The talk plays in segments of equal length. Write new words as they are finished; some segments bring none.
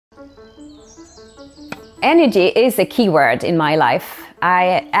Energy is a key word in my life.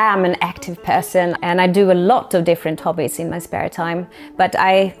 I am an active person and I do a lot of different hobbies in my spare time, but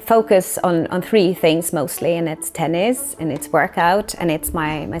I focus on three things mostly, and it's tennis, and it's workout, and it's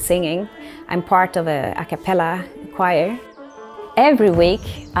my singing. I'm part of a cappella choir. Every week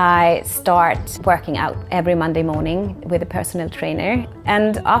I start working out every Monday morning with a personal trainer,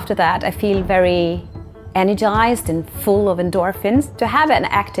 and after that I feel very energized and full of endorphins. To have an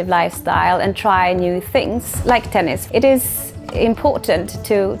active lifestyle and try new things like tennis, it is important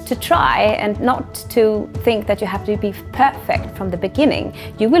to try and not to think that you have to be perfect from the beginning.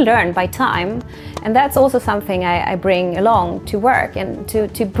 You will learn by time, and that's also something I bring along to work, and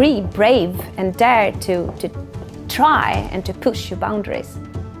to be brave and dare to try and to push your boundaries.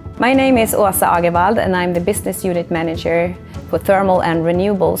 My name is Åsa Agervald and I'm the business unit manager for thermal and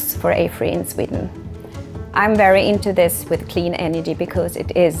renewables for AFRY in Sweden. I'm very into this with clean energy because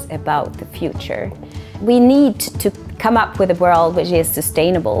it is about the future. We need to come up with a world which is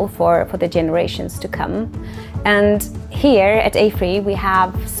sustainable for the generations to come. And here at AFRY we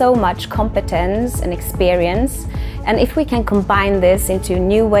have so much competence and experience, and if we can combine this into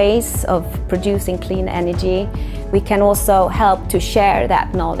new ways of producing clean energy, we can also help to share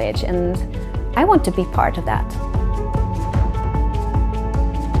that knowledge, and I want to be part of that.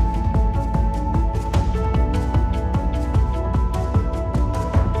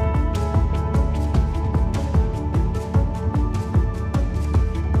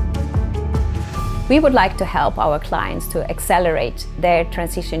 We would like to help our clients to accelerate their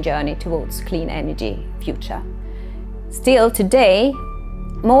transition journey towards clean energy future. Still today,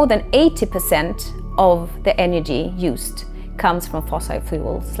 more than 80% of the energy used comes from fossil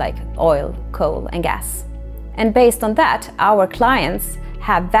fuels like oil, coal and gas. And based on that, our clients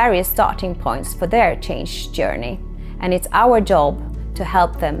have various starting points for their change journey, and it's our job to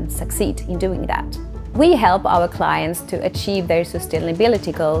help them succeed in doing that. We help our clients to achieve their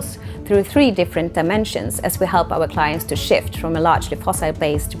sustainability goals through three different dimensions, as we help our clients to shift from a largely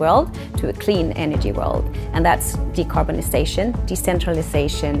fossil-based world to a clean energy world. And that's decarbonization,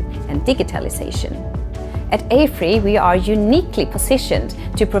 decentralization and digitalization. At AFRY, we are uniquely positioned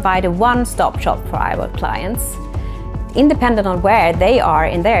to provide a one-stop shop for our clients, independent on where they are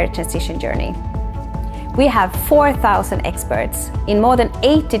in their transition journey. We have 4,000 experts in more than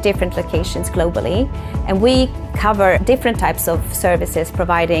 80 different locations globally, and we cover different types of services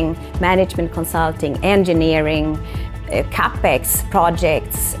providing management consulting, engineering, CapEx,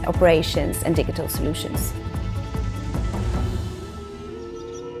 projects, operations and digital solutions.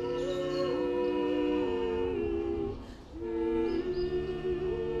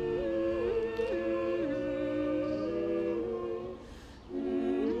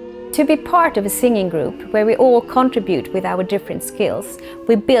 To be part of a singing group where we all contribute with our different skills,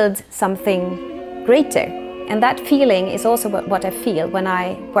 we build something greater. And that feeling is also what I feel when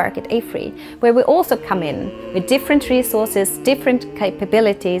I work at AFRY, where we also come in with different resources, different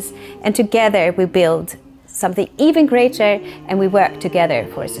capabilities, and together we build something even greater, and we work together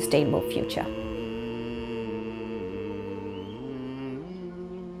for a sustainable future.